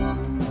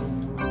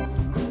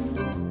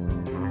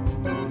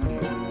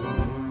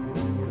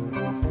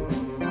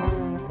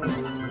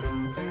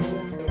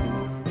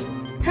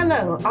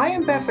Hello, I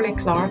am Beverly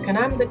Clark and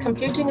I'm the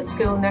Computing at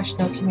School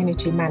National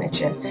Community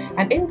Manager.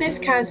 And in this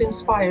CAS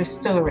Inspire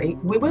story,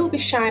 we will be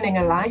shining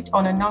a light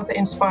on another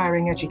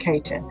inspiring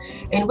educator,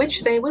 in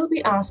which they will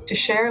be asked to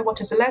share what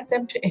has led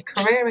them to a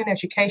career in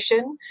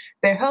education,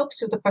 their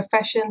hopes of the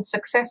profession,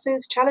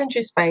 successes,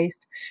 challenges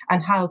faced,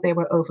 and how they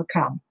were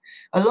overcome,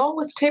 along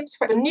with tips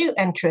for new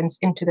entrants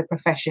into the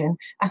profession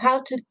and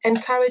how to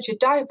encourage a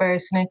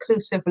diverse and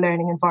inclusive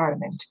learning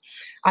environment.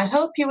 I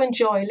hope you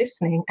enjoy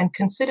listening and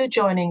consider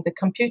joining the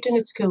Computing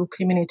at School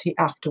community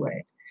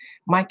afterward.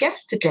 My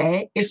guest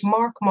today is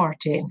Mark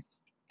Martin,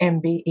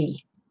 MBE.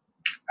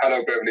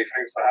 Hello, Beverly.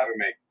 Thanks for having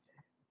me.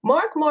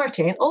 Mark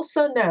Martin,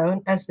 also known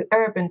as the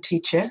Urban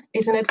Teacher,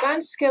 is an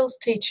advanced skills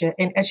teacher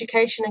in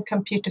education and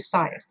computer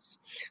science.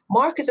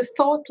 Mark is a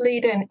thought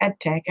leader in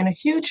EdTech and a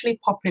hugely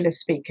popular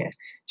speaker,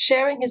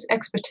 sharing his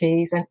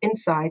expertise and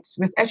insights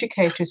with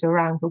educators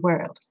around the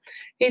world.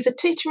 He's a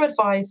teacher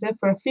advisor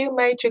for a few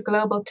major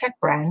global tech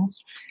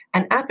brands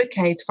and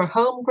advocates for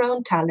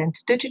homegrown talent,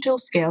 digital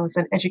skills,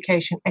 and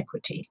education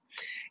equity.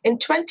 In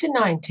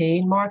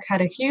 2019, Mark had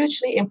a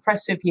hugely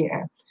impressive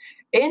year.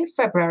 In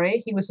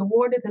February, he was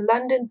awarded the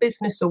London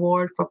Business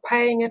Award for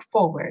paying it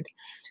forward.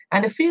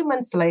 And a few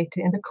months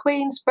later, in the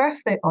Queen's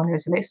Birthday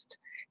Honours list,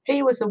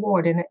 he was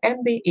awarded an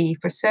MBE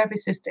for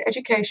services to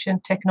education,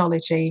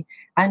 technology,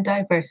 and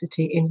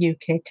diversity in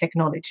UK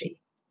technology.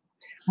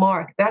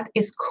 Mark, that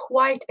is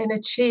quite an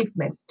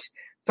achievement.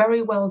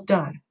 Very well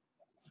done.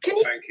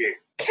 Thank you.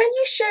 Can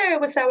you share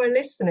with our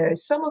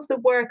listeners some of the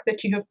work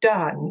that you have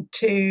done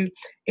to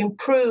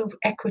improve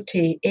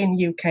equity in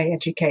UK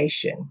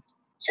education?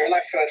 So when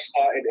I first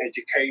started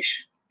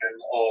education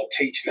or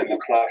teaching in the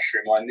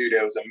classroom, I knew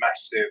there was a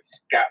massive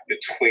gap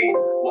between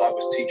what I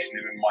was teaching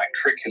them in my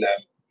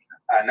curriculum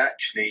and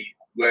actually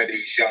where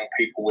these young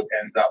people would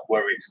end up,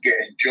 whether it's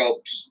getting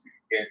jobs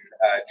in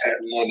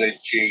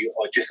technology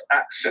or just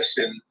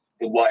accessing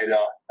the wider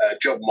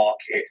job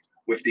market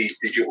with these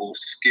digital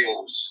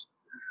skills.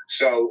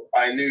 So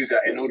I knew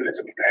that in order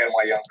to prepare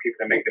my young people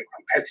and make them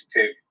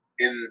competitive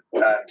in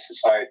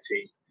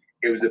society,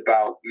 it was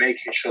about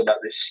making sure that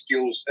the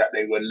skills that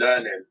they were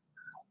learning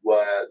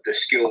were the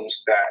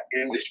skills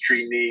that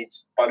industry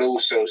needs, but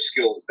also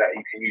skills that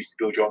you can use to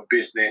build your own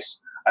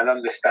business and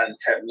understand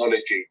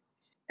technology.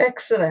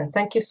 Excellent.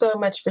 Thank you so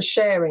much for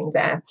sharing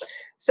that.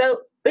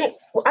 So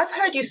I've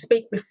heard you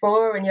speak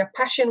before, and your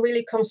passion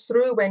really comes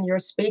through when you're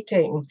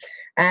speaking.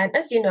 And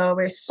as you know,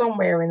 we're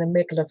somewhere in the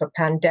middle of a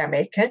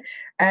pandemic.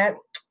 How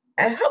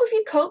have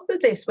you coped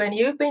with this when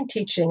you've been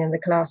teaching in the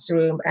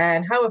classroom,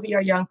 and how have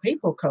your young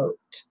people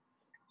coped?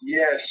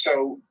 Yeah,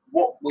 so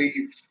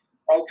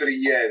over the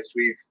years,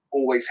 we've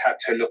always had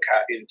to look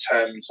at in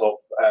terms of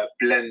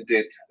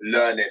blended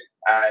learning.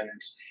 And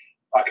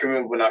I can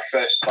remember when I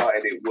first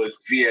started, it was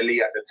VLE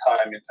at the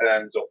time in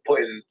terms of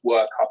putting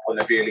work up on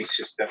the VLE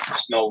system for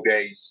snow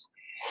days.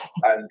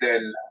 And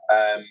then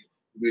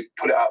we'd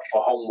put it up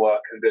for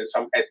homework. And then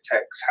some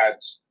edtechs had,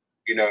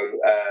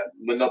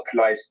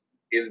 monopolized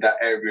in that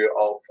area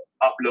of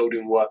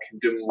uploading work and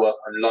doing work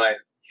online.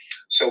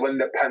 So when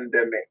the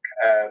pandemic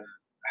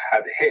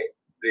had hit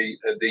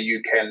the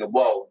UK and the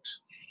world,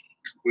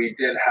 we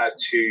then had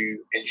to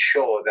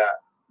ensure that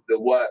the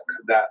work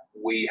that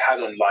we had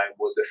online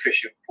was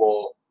efficient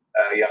for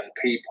young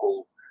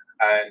people,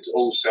 and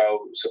also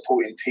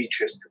supporting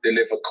teachers to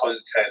deliver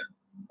content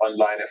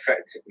online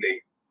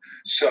effectively.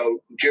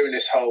 So during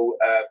this whole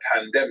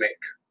pandemic,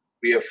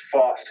 we have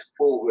fast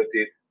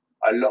forwarded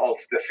a lot of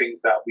the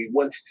things that we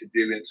wanted to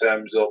do in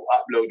terms of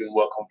uploading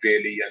work on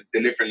VLE and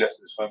delivering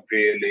lessons from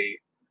VLE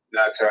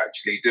now to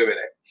actually doing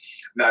it.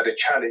 Now the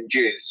challenge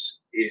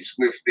is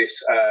with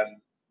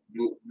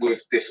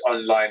this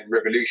online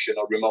revolution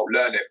or remote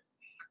learning,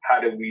 how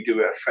do we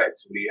do it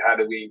effectively? How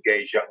do we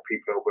engage young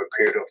people over a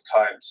period of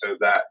time so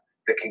that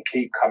they can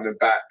keep coming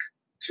back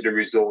to the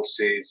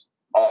resources,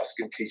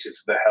 asking teachers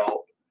for the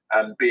help,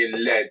 and being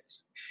led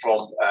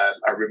from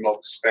a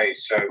remote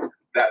space? So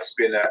that's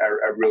been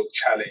a real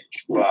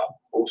challenge, but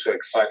also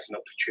exciting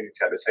opportunity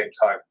at the same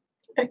time.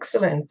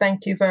 Excellent.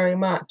 Thank you very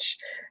much.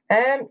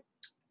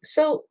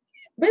 So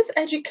with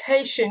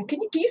education, do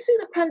you see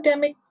the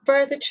pandemic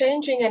further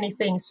changing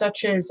anything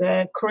such as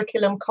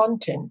curriculum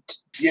content?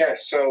 Yeah,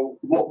 so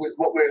what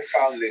we've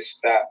found is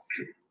that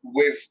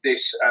with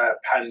this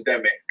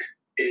pandemic,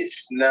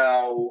 it's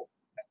now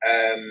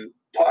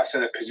put us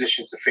in a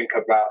position to think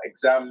about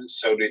exams,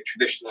 so the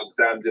traditional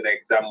exams in the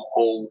exam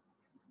hall,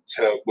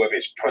 to whether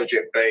it's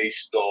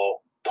project-based or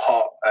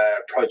part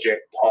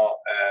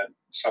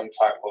some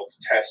type of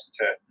test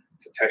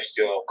to test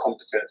your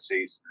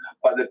competencies.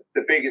 But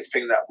the biggest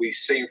thing that we've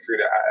seen through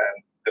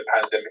the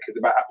pandemic is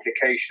about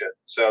application.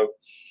 So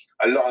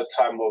a lot of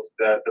time of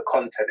the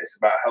content is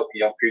about helping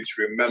young people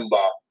to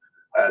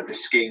remember the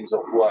schemes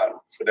of work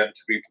for them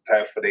to be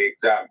prepared for the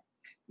exam.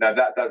 Now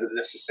that doesn't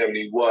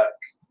necessarily work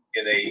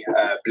in a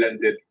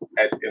blended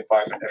ed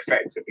environment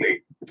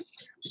effectively.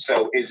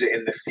 So is it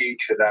in the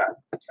future that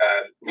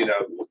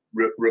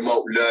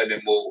remote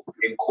learning will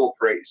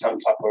incorporate some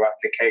type of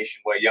application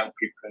where young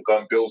people can go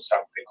and build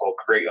something or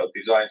create or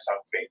design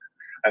something,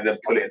 and then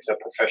put it into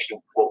a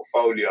professional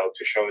portfolio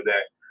to show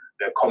their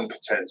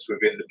competence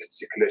within the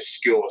particular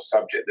skill or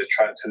subject they're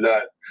trying to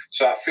learn.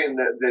 So I think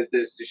that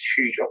there's this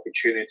huge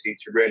opportunity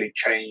to really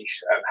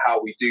change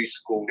how we do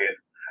schooling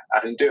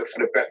and do it for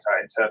the better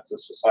in terms of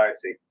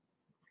society.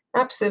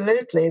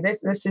 Absolutely.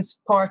 This is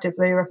part of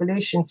the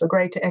revolution for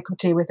greater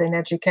equity within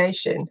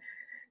education.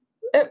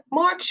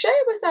 Mark, share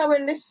with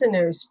our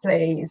listeners,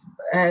 please,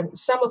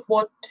 some of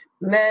what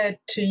led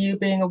to you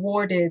being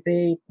awarded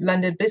the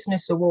London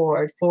Business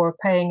Award for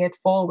Paying It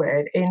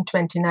Forward in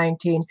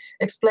 2019,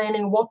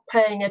 explaining what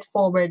Paying It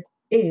Forward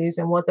is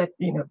and what that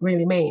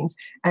really means,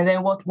 and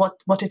then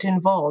what it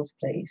involved,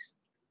 please.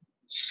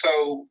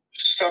 So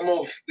some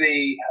of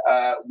the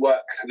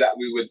work that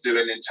we were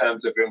doing in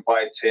terms of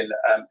inviting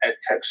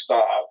edtech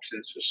startups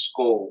into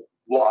school,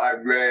 what I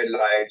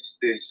realised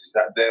is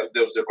that there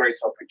was a great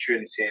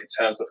opportunity in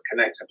terms of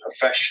connecting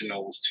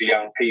professionals to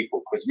young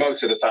people, because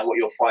most of the time what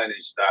you'll find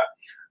is that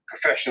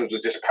professionals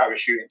will just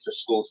parachute into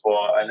schools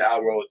for an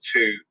hour or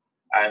two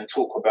and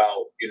talk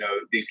about,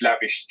 these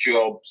lavish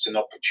jobs and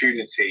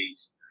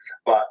opportunities,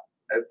 but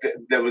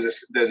there's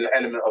an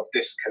element of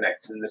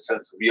disconnect in the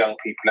sense of young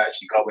people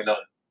actually going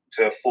on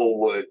to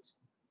forward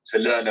to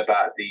learn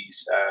about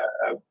these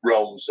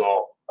roles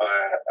or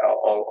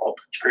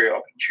career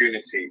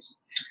opportunities.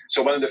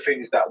 So one of the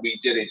things that we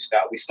did is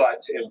that we started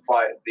to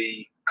invite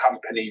the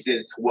companies in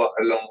to work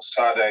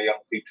alongside our young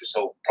people to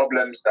solve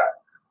problems that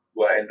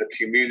were in the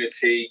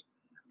community,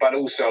 but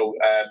also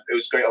it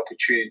was a great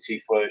opportunity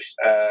for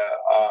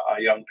our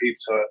young people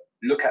to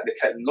look at the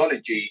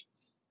technology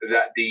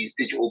that these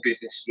digital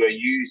businesses were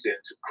using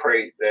to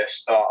create their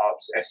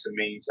startups,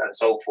 SMEs, and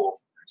so forth.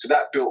 So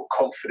that built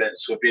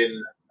confidence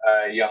within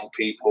young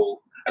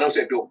people, and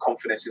also it built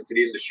confidence into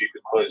the industry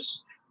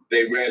because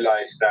they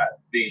realized that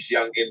these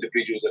young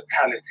individuals are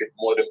talented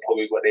more than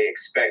probably what they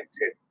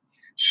expected.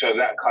 So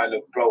that kind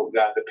of broke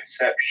down the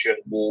perception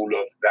wall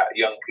of that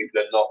young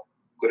people are not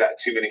good at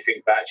too many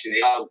things, but actually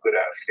they are good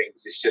at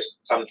things. It's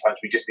just sometimes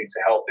we just need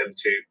to help them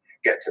to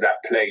get to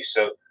that place.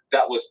 So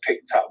that was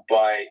picked up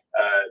by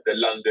the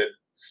London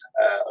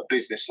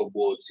Business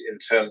Awards in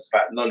terms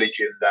of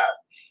acknowledging that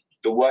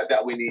the work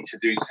that we need to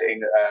do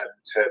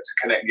to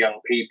connect young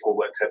people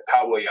and to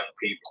empower young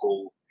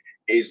people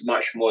is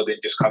much more than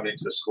just coming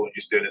into a school and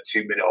just doing a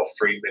 2-minute or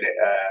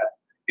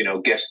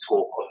 3-minute guest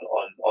talk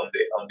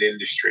on the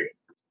industry.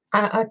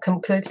 I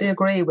completely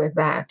agree with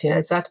that.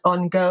 It's that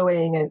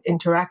ongoing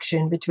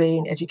interaction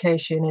between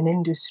education and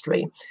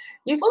industry.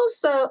 You've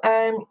also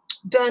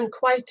done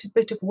quite a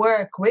bit of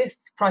work with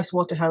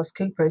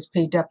PricewaterhouseCoopers,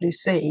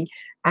 PwC,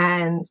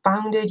 and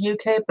founded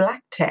UK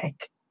Black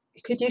Tech.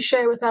 Could you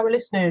share with our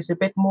listeners a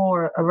bit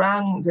more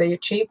around the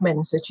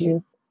achievements that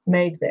you've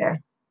made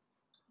there?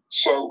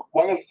 So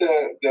one of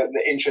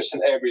the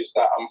interesting areas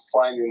that I'm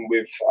finding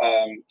with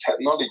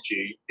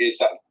technology is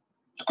that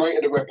the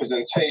greater the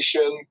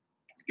representation,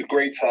 the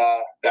greater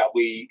that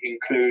we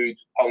include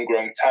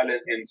homegrown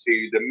talent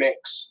into the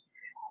mix,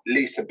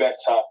 leads to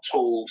better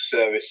tools,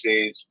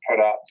 services,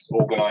 products,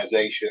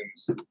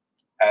 organisations,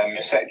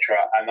 etc.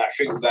 And I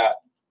think that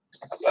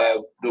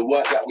the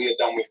work that we have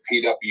done with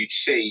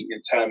PwC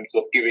in terms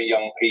of giving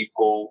young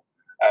people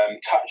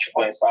touch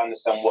points to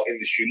understand what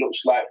industry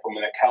looks like from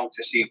an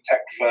accountancy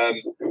tech firm,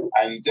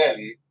 and then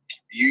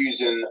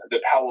using the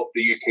power of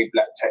the UK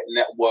Black Tech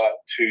Network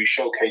to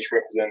showcase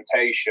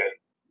representation,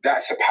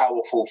 that's a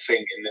powerful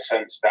thing in the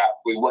sense that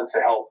we want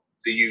to help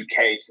the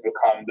UK to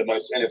become the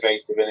most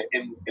innovative,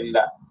 and in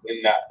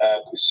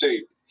that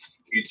pursuit,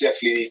 you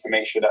definitely need to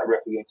make sure that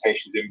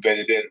representation is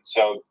embedded in.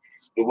 So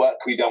the work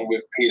we done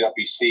with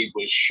PwC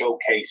was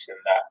showcasing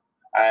that.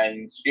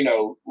 And,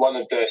 one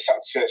of the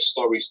success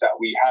stories that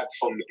we had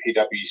from the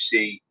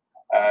PwC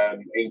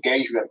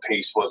engagement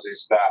piece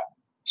is that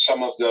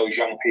some of those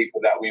young people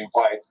that we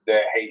invited to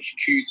their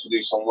HQ to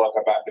do some work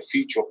about the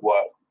future of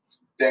work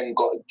then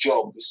got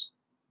jobs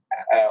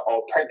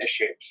or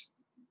apprenticeships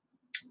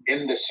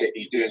in the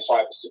city doing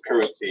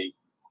cybersecurity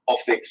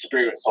off the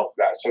experience of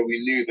that. So we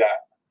knew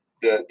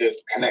that the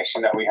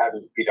connection that we had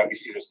with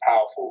PwC was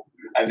powerful.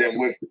 And then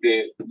with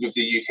the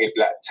UK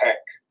Black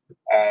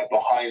Tech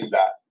behind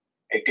that,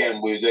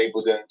 again, we was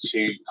able then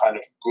to kind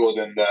of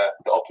broaden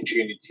the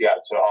opportunity out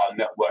to our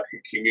networking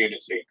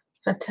community.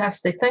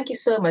 Fantastic. Thank you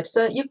so much.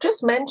 So you've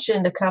just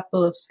mentioned a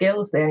couple of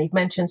skills there. You've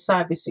mentioned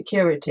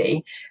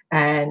cybersecurity,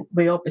 and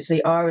we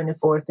obviously are in the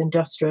fourth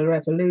industrial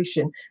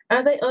revolution.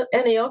 Are there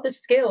any other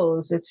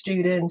skills that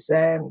students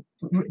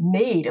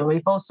need? And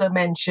we've also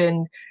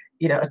mentioned,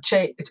 a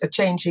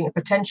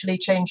potentially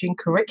changing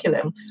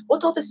curriculum.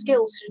 What other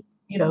skills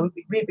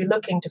we'd be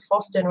looking to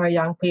foster in our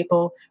young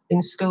people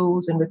in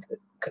schools and with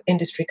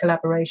industry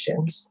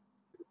collaborations?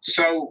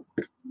 So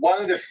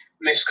one of the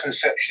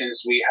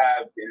misconceptions we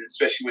have,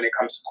 especially when it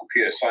comes to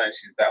computer science,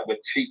 is that we're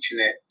teaching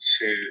it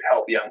to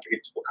help young people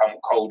to become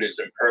coders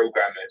and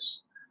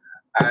programmers.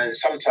 And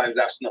sometimes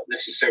that's not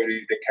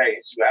necessarily the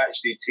case. We're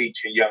actually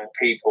teaching young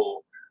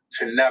people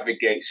to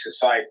navigate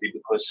society,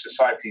 because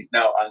society is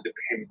now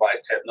underpinned by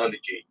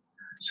technology.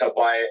 So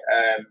by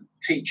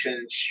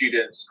teaching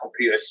students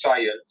computer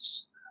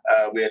science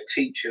We are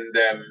teaching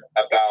them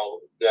about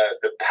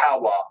the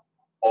power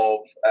of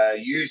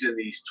using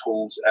these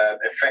tools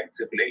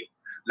effectively.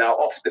 Now,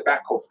 off the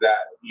back of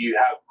that, you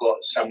have got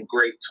some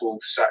great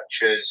tools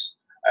such as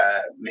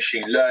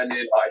machine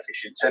learning,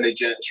 artificial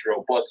intelligence,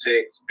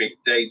 robotics, big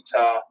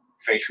data,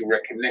 facial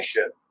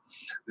recognition.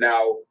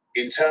 Now,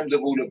 in terms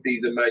of all of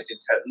these emerging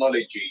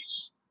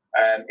technologies,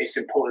 it's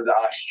important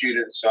that our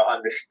students are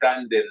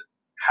understanding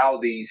how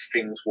these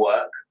things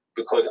work,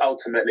 because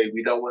ultimately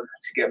we don't want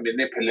to get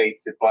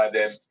manipulated by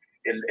them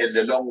in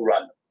the long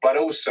run. But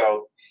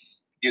also,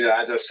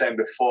 as I was saying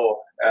before,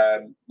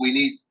 we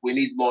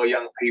need more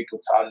young people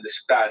to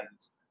understand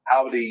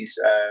how these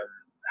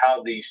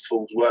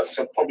tools work.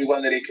 So probably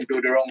one that they can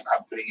build their own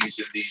company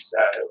using these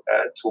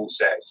tool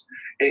sets.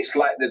 It's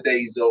like the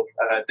days of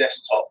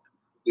desktop.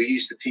 We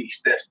used to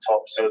teach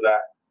desktop so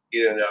that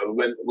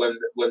when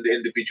the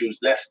individuals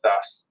left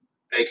us,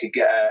 they could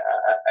get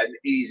an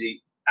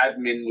easy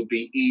admin would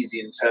be easy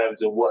in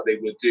terms of what they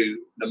would do,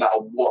 no matter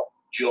what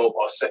job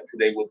or sector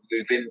they would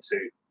move into.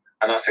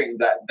 And I think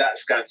that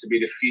that's going to be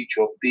the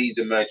future of these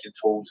emerging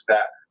tools,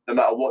 that no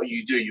matter what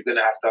you do, you're going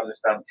to have to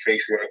understand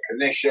facial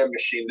recognition,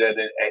 machine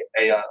learning,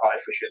 AI,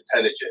 artificial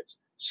intelligence,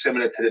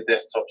 similar to the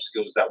desktop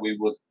skills that we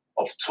would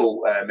have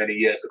taught many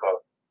years ago.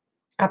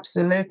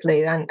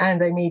 Absolutely. And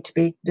they need to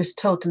be just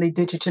totally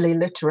digitally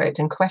literate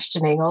and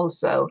questioning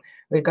also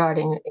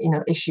regarding,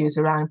 issues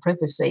around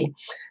privacy.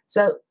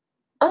 So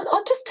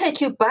I'll just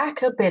take you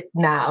back a bit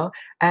now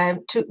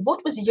to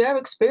what was your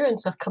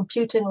experience of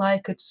computing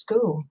like at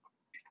school?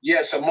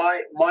 Yeah, so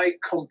my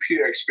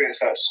computer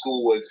experience at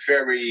school was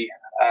very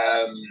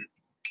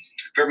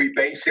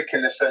basic,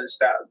 in the sense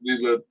that we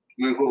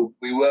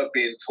were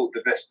being taught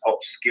the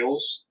desktop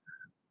skills,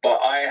 but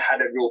I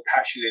had a real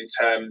passion in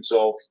terms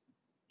of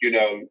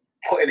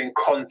putting in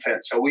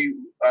content. So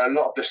a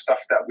lot of the stuff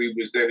that we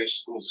was doing in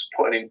school was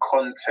putting in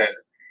content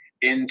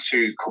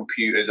into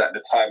computers at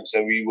the time.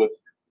 So we would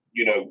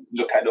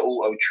look at the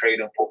auto trade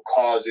and put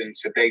cars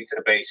into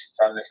databases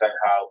to understand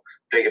how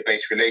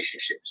database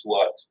relationships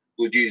worked.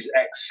 We'd use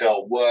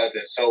Excel, Word,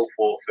 and so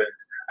forth,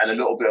 and a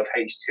little bit of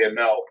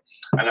HTML.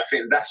 And I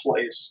think that's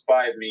what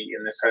inspired me,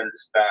 in the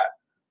sense that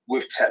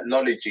with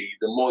technology,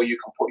 the more you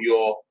can put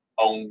your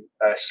own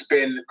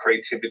spin,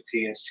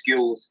 creativity, and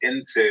skills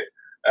into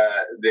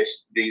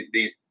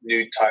these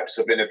new types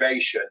of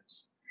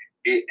innovations,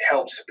 it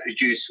helps to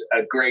produce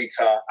a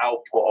greater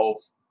output of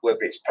whether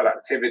it's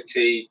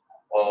productivity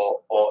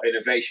or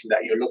innovation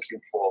that you're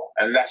looking for.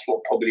 And that's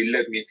what probably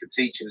led me to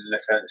teaching, in the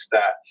sense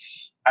that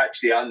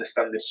actually I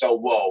understand this so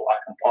well, I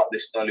can part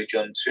this knowledge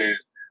onto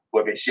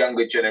whether it's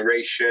younger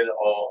generation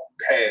or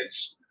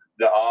peers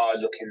that are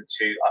looking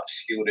to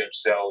upskill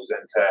themselves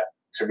and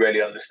to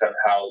really understand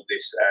how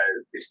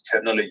this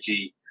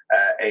technology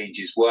age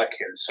is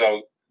working.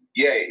 So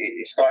yeah,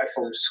 it started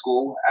from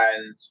school,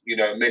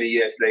 and many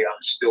years later,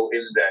 I'm still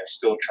in there,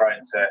 still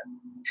trying to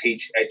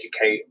teach,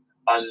 educate,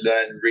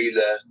 unlearn,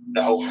 relearn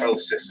the whole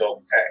process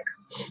of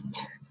tech.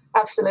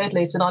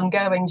 Absolutely. It's an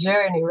ongoing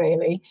journey,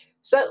 really.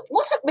 So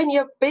what have been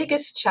your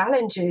biggest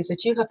challenges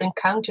that you have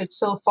encountered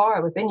so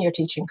far within your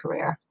teaching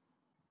career?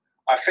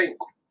 I think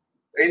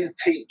in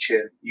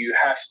teaching, you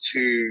have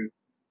to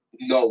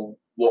know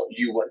what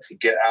you want to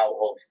get out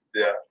of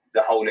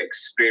the whole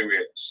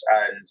experience.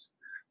 And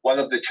one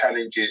of the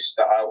challenges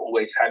that I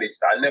always had is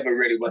that I never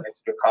really wanted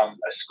to become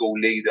a school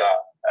leader,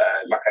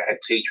 like a head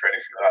teacher or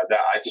anything like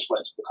that. I just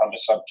wanted to become a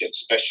subject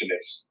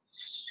specialist.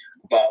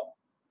 But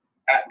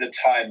at the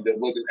time, there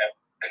wasn't a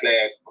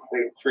clear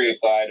career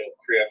guide or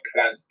career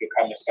plan to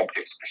become a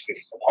subject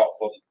specialist, apart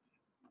from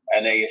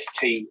an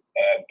AST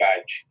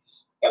badge.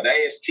 But the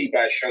AST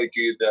badge showed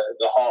you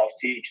the heart of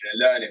teaching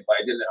and learning, but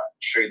it didn't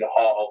show you the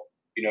heart of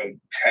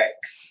tech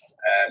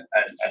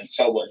and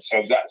so on.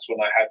 So that's when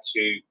I had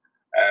to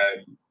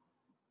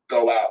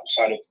go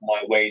outside of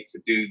my way to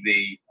do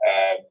the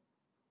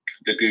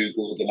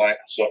Google, the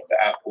Microsoft, the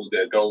Apple,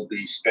 the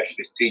Adobe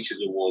Specialist Teachers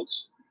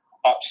Awards,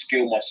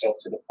 upskill myself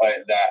to the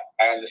point that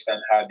I understand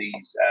how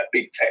these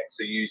big techs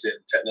are using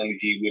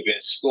technology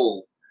within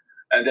school,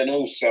 and then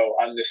also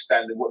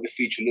understanding what the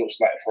future looks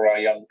like for our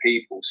young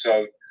people.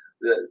 So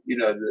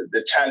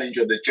the challenge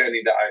or the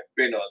journey that I've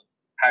been on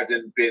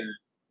hasn't been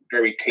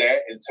very clear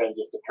in terms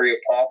of the career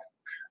path,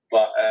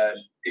 but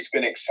it's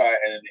been exciting,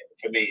 and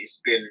for me it's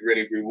been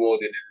really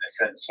rewarding in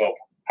the sense of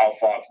how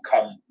far I've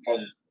come from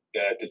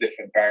the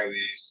different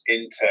barriers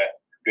into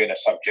being a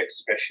subject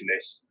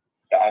specialist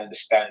that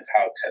understands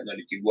how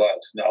technology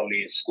works, not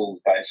only in schools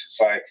but in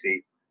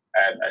society,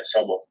 and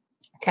so on.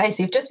 Okay,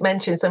 so you've just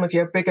mentioned some of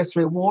your biggest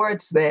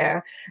rewards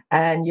there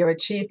and your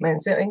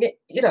achievements. And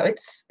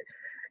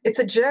it's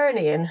a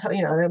journey, and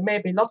there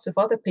may be lots of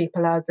other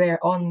people out there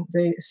on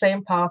the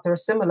same path or a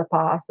similar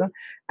path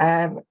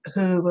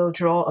who will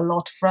draw a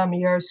lot from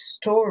your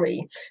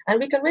story. And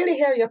we can really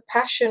hear your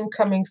passion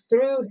coming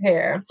through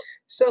here.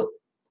 So,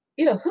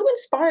 who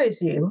inspires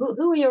you?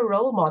 Who are your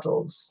role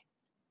models?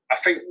 I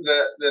think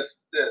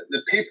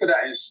the people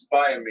that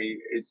inspire me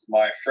is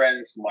my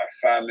friends, my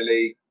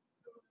family.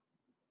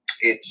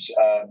 It's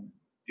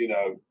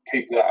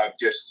people that I've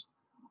just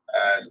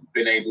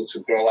been able to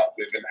grow up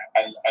with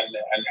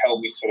and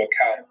held me to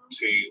account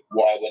to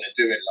what I want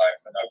to do in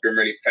life. And I've been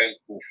really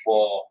thankful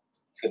for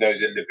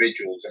those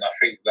individuals. And I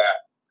think that,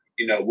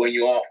 you know, when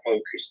you are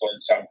focused on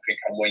something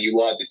and when you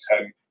are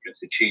determined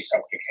to achieve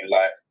something in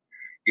life,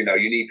 you know,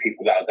 you need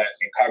people that are going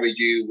to encourage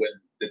you when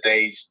the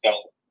days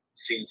don't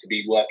seem to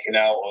be working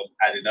out or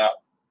adding up.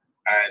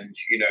 And,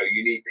 you know,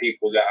 you need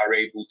people that are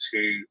able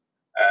to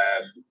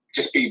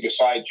just be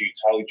beside you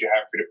to hold your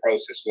hand through the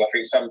process. Because I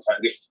think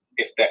sometimes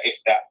if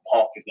that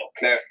path is not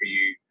clear for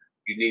you,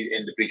 you need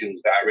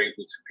individuals that are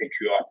able to pick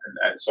you up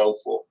and so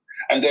forth.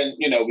 And then,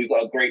 you know, we've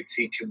got a great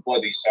teaching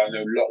body. So I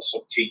know lots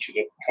of teachers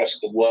across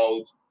the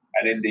world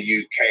and in the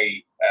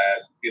UK,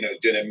 you know,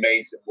 doing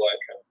amazing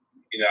work. And,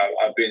 you know,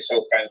 I've been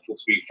so thankful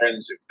to be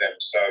friends with them.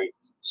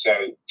 So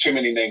too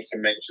many names to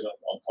mention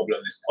on probably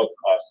on this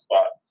podcast,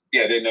 but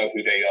yeah, they know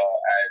who they are,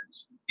 and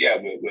yeah,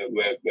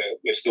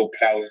 we're still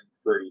ploughing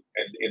through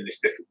in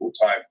this difficult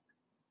time.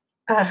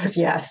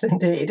 Yes,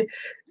 indeed.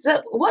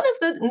 So one of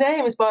the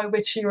names by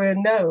which you are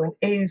known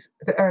is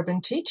the Urban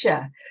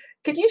Teacher.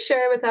 Could you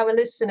share with our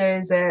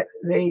listeners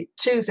the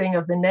choosing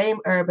of the name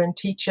Urban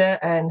Teacher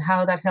and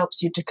how that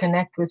helps you to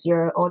connect with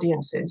your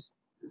audiences?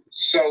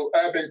 So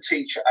Urban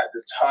Teacher at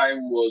the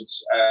time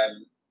was,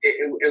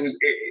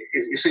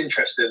 it's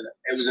interesting.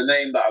 It was a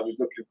name that I was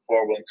looking for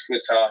on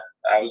Twitter.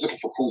 I was looking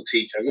for cool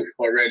teacher. I was looking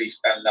for a really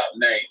standout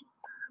name.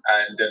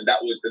 And then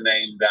that was the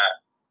name that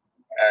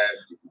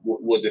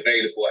was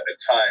available at the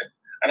time.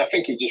 And I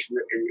think it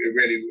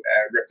really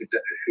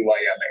represented who I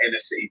am, an inner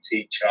city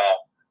teacher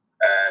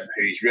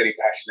who's really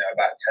passionate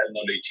about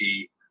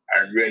technology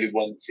and really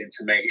wanting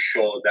to make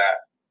sure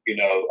that, you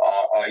know,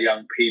 our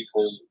young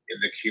people in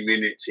the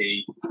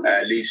community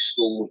leave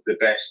school with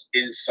the best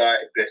insight,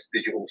 best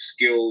digital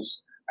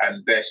skills,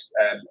 and best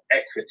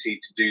equity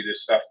to do the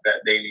stuff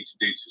that they need to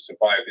do to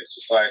survive in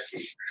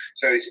society.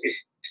 So it's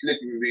lived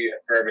with me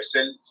forever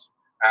since.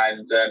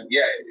 And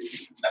yeah,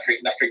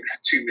 nothing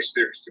too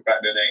mysterious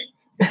about the name.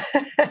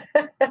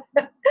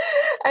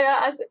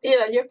 You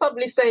know, you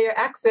probably say your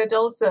accent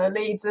also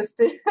leads us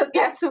to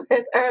guess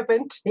with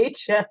Urban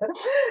Teacher.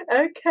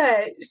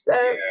 Okay, so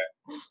yeah,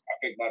 I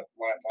think my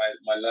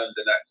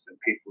London accent,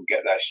 people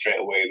get that straight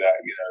away.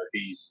 That, you know,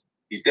 he's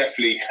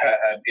definitely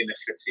inner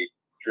city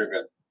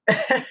driven.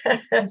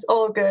 It's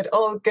all good,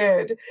 all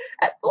good.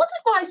 What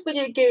advice would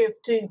you give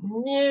to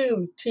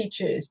new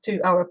teachers to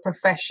our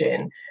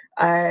profession,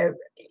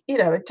 you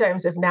know, in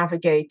terms of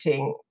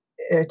navigating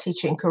a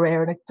teaching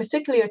career, and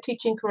particularly a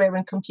teaching career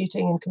in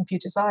computing and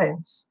computer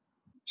science?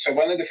 So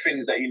one of the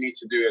things that you need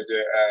to do as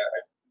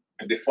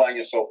define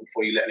yourself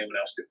before you let anyone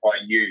else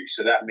define you.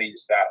 So that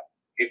means that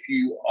if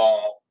you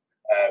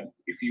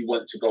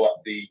want to go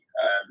up the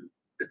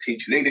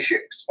teacher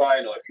leadership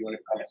spine, or if you want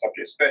to become a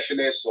subject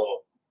specialist, or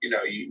you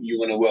know, you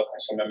want to work on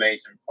some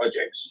amazing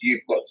projects,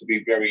 you've got to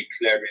be very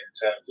clear in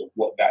terms of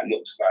what that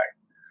looks like.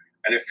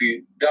 And if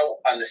you don't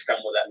understand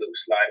what that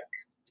looks like,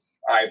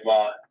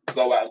 either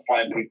go out and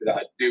find people that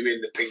are doing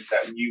the things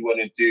that you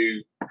want to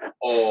do,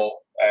 or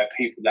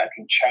people that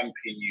can champion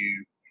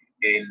you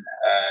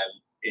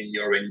in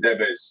your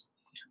endeavors.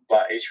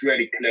 But it's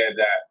really clear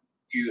that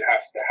you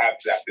have to have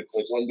that,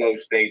 because on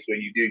those days when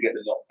you do get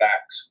the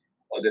knockbacks,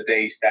 or the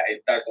days that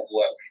it doesn't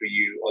work for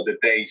you, or the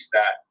days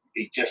that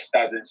it just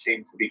doesn't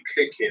seem to be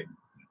clicking,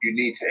 you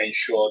need to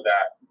ensure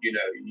that, you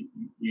know,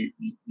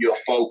 you're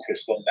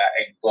focused on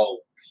that end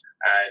goal.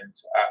 And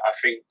I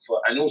think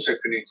and also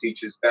for new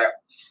teachers, that,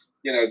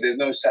 you know, there's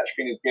no such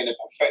thing as being a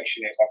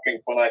perfectionist. I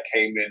think when I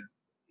came in,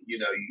 you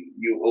know,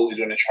 you always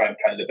want to try and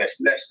plan the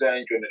best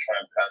lessons, you want to try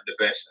and plan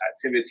the best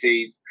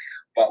activities.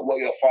 But what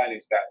you'll find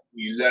is that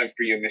you learn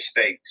through your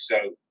mistakes. So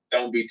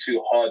don't be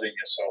too hard on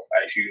yourself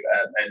as you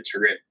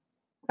enter in.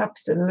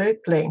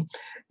 Absolutely.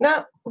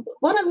 Now,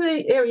 one of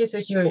the areas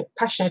that you're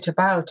passionate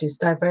about is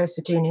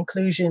diversity and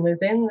inclusion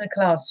within the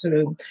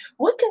classroom.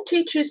 What can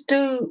teachers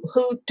do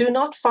who do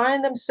not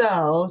find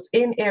themselves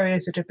in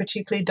areas that are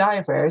particularly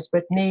diverse,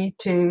 but need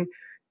to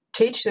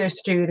teach their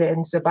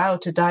students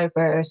about a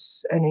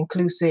diverse and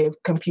inclusive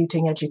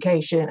computing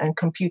education and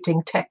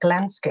computing tech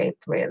landscape,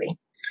 really?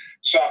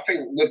 So I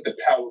think with the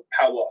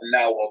power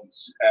now of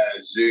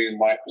Zoom,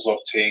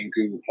 Microsoft Teams,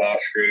 Google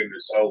Classroom,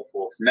 and so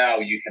forth, now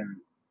you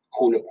can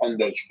call upon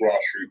those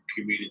grassroots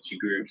community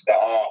groups that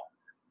are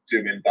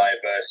doing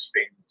diverse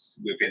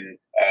things within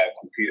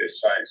computer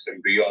science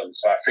and beyond.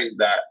 So I think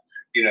that,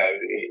 you know,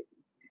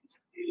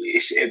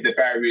 the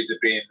barriers are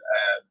being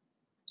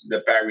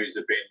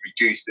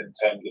reduced in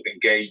terms of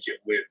engaging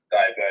with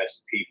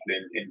diverse people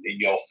in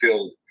your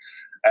field.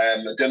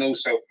 Then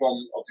also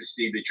from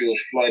obviously the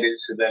George Floyd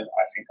incident,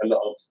 I think a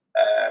lot of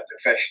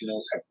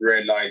professionals have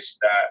realised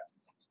that,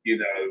 you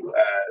know,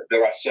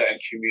 there are certain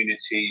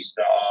communities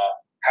that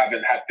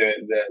haven't had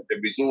the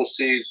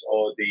resources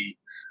or the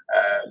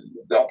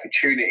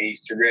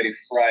opportunities to really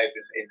thrive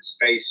in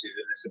spaces.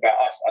 And it's about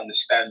us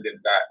understanding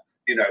that,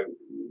 you know,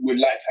 we'd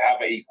like to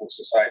have an equal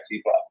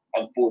society,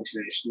 but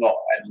unfortunately it's not.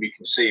 And we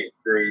can see it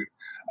through,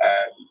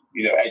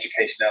 you know,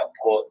 education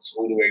outputs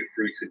all the way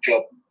through to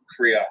job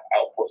career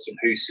outputs and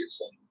who sits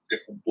on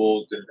different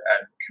boards and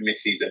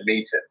committees and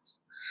meetings.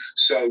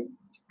 So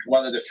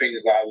one of the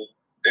things that I would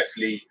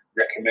definitely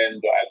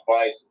recommend or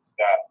advise is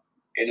that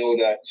in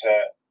order to,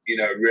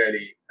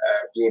 really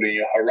broaden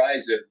your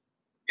horizon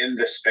in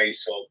the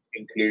space of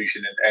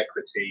inclusion and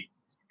equity,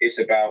 it's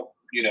about,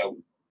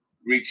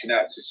 reaching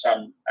out to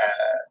some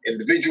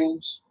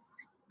individuals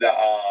that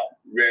are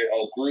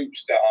or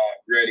groups that are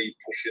really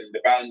pushing the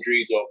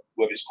boundaries of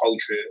whether it's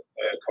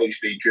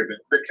culturally driven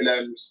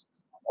curriculums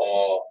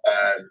or,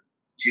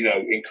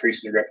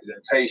 increasing the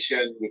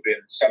representation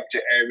within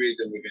subject areas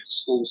and within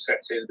school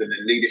settings and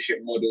in leadership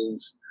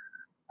models.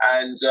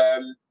 And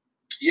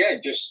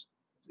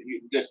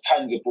there's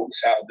tons of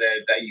books out there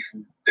that you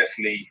can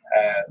definitely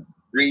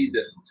read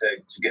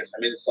and to get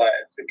some insight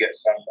and to get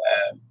some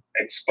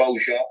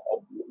exposure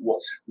of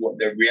what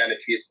the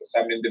reality is for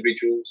some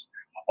individuals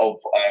of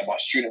our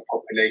student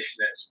population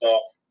and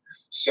staff.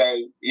 So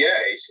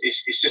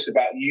it's just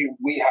about you.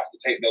 We have to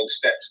take those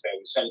steps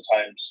though.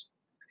 Sometimes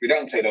if we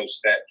don't take those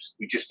steps,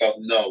 we just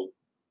don't know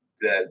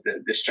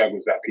the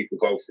struggles that people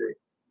go through.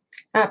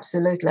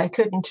 Absolutely. I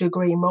couldn't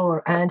agree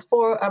more. And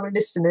for our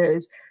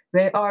listeners,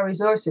 there are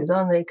resources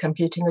on the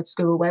Computing at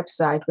School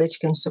website which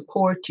can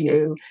support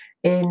you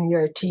in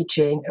your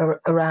teaching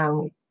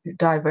around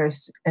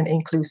diverse and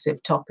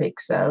inclusive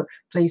topics. So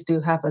please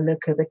do have a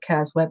look at the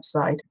CAS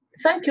website.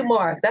 Thank you,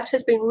 Mark. That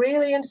has been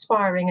really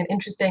inspiring and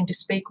interesting to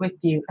speak with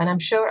you, and I'm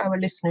sure our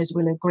listeners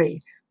will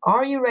agree.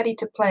 Are you ready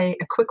to play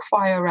a quick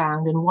fire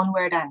round and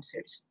one-word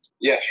answers?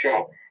 Yeah,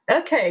 sure.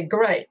 Okay,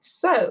 great.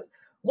 So,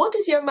 what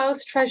is your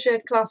most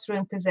treasured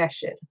classroom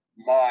possession?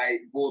 My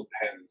board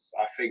pens.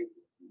 I think,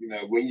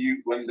 when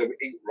the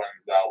ink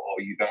runs out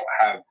or you don't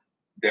have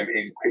them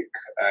in quick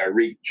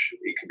reach,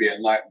 it can be a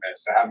nightmare.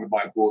 So having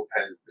my board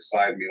pens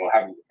beside me or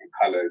having different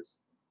colours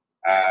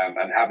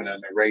and having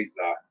an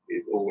eraser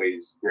is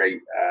always great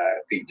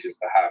features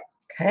to have.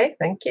 Okay,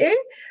 thank you.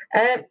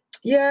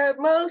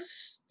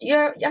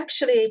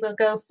 We'll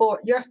go for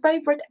your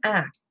favourite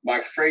app.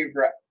 My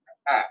favourite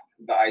app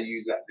that I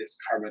use at this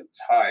current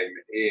time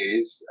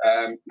is,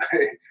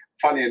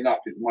 funny enough,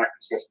 is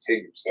Microsoft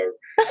Teams. So,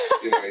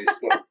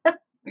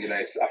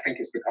 I think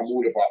it's become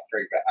all of our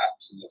favourite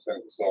apps in the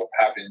sense of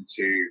having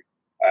to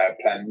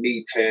plan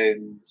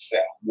meetings, set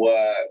up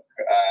work,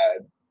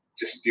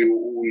 just do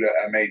all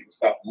the amazing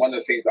stuff. And one of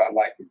the things that I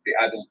like is the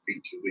add-on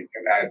features where you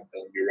can add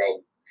on your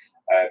own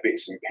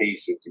bits and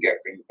pieces to get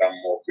things done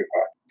more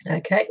quicker.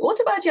 Okay. What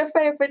about your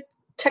favourite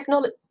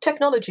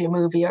technology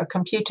movie or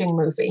computing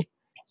movie?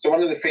 So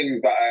one of the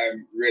things that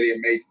really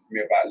amazes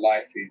me about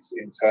life is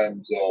in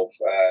terms of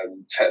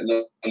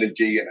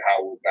technology and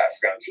how that's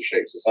going to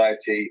shape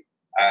society.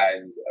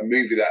 And a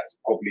movie that's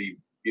probably,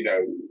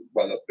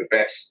 one of the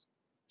best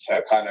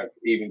to kind of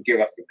even give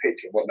us a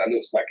picture of what that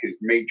looks like is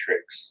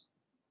Matrix.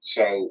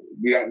 So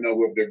we don't know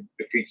whether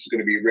the future is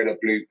going to be red or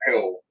blue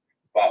pill,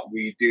 but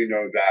we do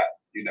know that,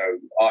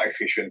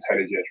 artificial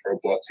intelligence,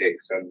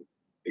 robotics, and,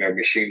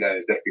 machine learning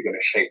is definitely going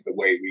to shape the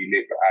way we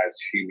live as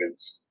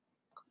humans.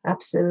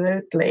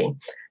 Absolutely.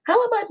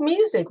 How about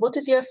music? What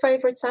is your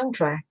favorite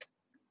soundtrack?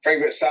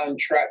 Favorite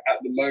soundtrack at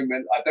the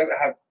moment? I don't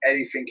have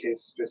anything in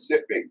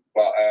specific,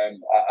 but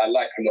I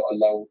like a lot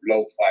of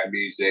lo-fi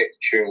music,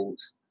 chilled,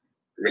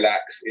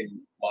 relax in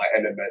my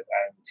element,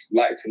 and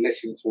like to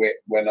listen to it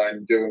when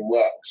I'm doing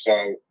work.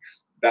 So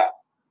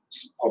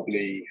that's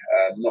probably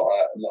not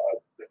a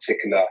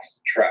particular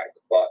track,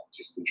 but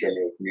just the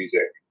general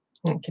music.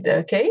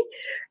 Okay.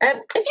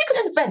 If you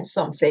could invent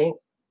something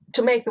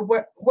to make the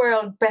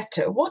world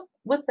better, what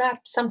would that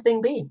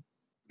something be?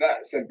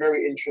 That's a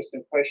very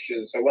interesting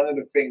question. So one of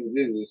the things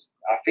is,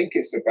 I think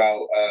it's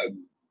about,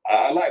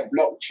 I like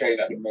blockchain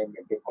at the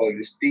moment because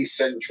it's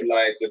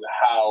decentralized and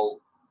how,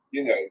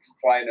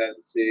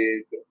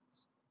 finances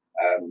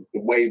and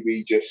the way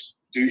we just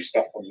do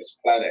stuff on this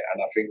planet.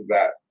 And I think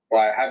that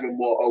by having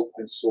more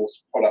open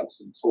source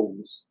products and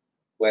tools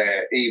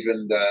where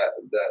even the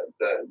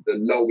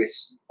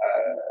lowest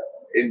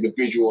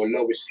individual or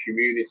lowest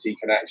community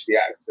can actually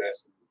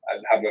access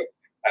and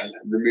and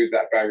remove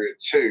that barrier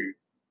too,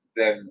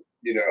 then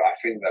I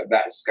think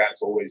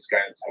that's always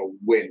going to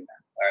win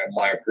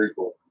my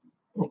approval.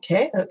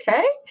 Okay.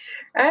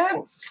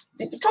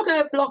 Talking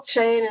about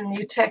blockchain and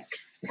new tech,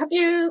 have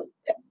you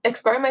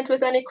experimented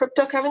with any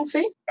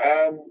cryptocurrency?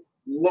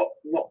 Not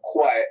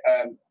quite.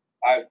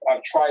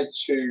 I've tried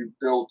to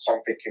build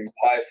something in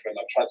Python.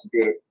 I've tried to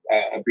build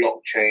a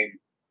blockchain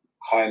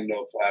kind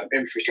of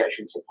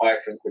infrastructure into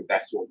Python because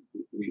that's what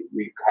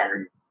we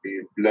currently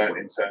learned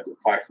in terms of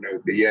Python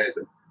over the years,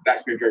 and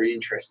that's been very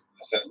interesting in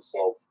the sense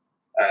of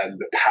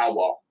the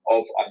power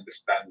of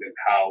understanding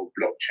how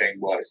blockchain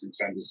works in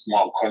terms of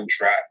smart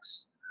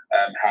contracts,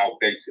 how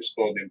data is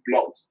stored in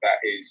blocks. That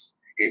is,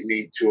 it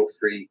needs 2 or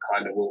 3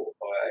 kind of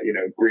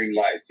green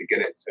lights to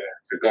get it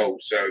to go.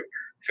 So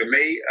for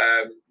me,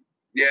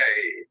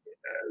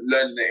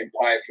 learning it in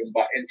Python,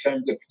 but in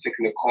terms of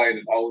particular coin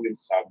and owning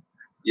some,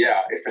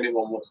 if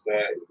anyone wants to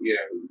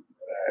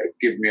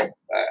give me a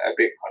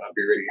Bitcoin, I'd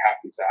be really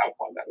happy to have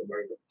one at the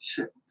moment.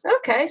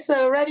 Okay,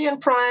 so ready and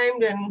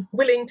primed and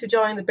willing to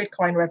join the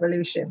Bitcoin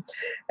revolution.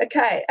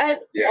 Okay, and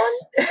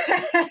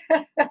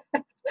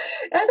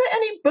are there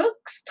any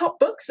top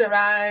books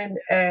around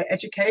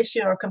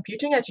education or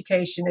computing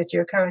education that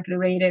you're currently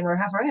reading or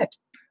have read?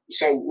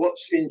 So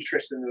what's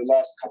interesting in the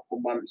last couple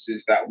of months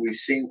is that we've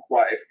seen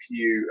quite a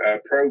few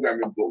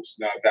programming books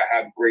now that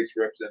have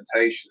greater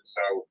representation.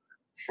 So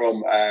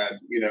from,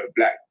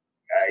 Black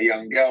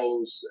young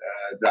girls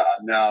that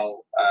are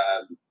now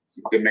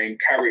the main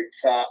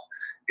character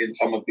in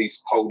some of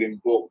these coding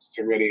books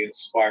to really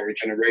inspire a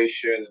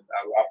generation.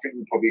 I think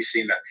we've probably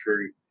seen that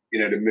through,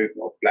 the movement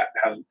of Black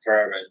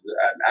Panther and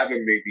other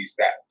movies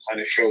that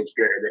kind of shows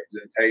greater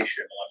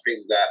representation. And I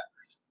think that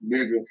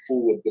moving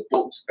forward, the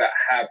books that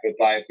have a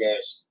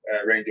diverse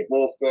range of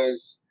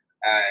authors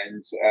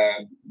and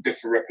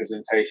different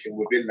representation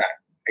within that,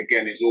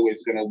 again, is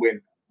always going to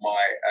win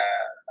my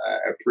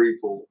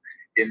approval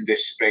in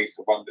this space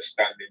of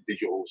understanding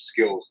digital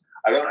skills.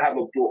 I don't have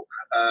a book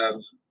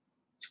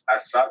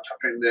as such. I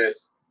think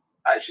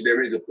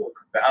there is a book,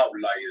 The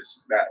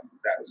Outliers,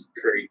 that's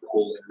pretty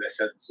cool in the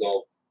sense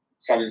of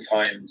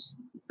sometimes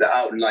the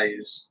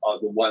outliers are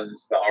the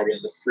ones that are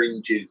in the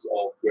fringes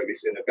of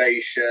this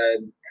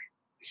innovation,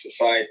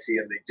 society,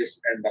 and they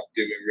just end up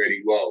doing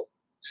really well.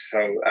 So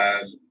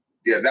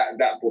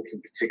that book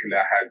in particular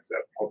has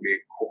probably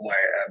caught my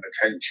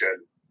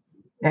attention.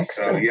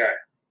 Excellent. So, yeah.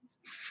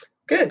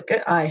 Good.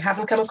 I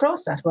haven't come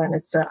across that one.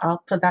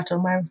 I'll put that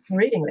on my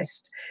reading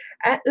list.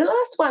 The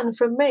last one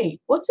from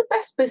me. What's the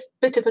best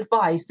bit of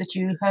advice that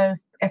you have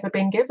ever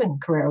been given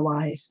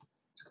career-wise?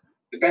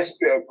 The best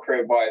bit of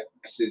career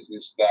advice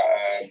is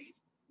that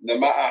no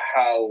matter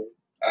how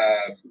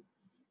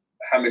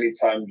many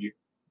times you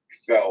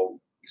fail,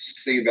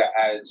 see that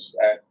as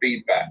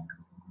feedback.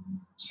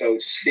 So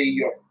see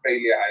your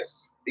failure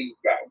as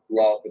feedback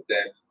rather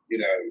than,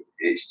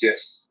 it's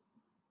just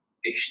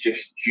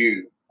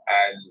you.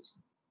 And,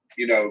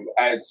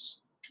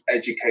 as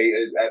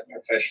educators, as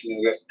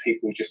professionals, as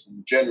people just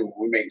in general,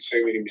 we make so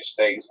many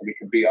mistakes and we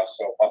can beat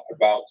ourselves up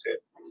about it.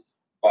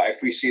 But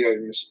if we see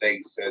those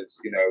mistakes as,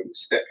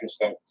 stepping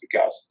stones to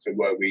get us to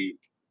where we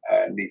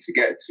need to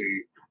get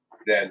to,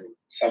 then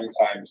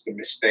sometimes the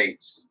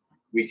mistakes,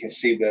 we can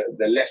see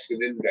the lesson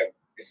in them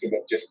instead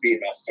of just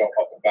beating ourselves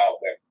up about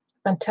them.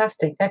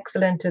 Fantastic.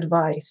 Excellent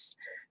advice.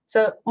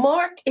 So,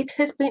 Mark, it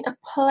has been a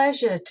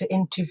pleasure to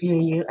interview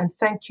you, and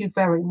thank you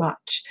very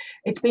much.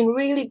 It's been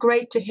really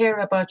great to hear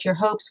about your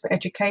hopes for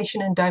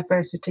education and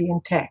diversity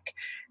in tech.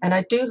 And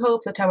I do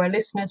hope that our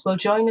listeners will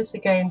join us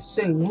again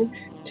soon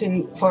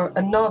for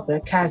another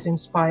CAS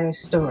Inspire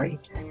story.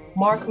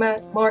 Mark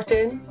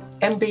Martin,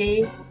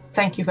 MBE,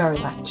 thank you very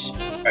much.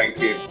 Thank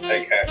you.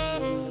 Take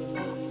care.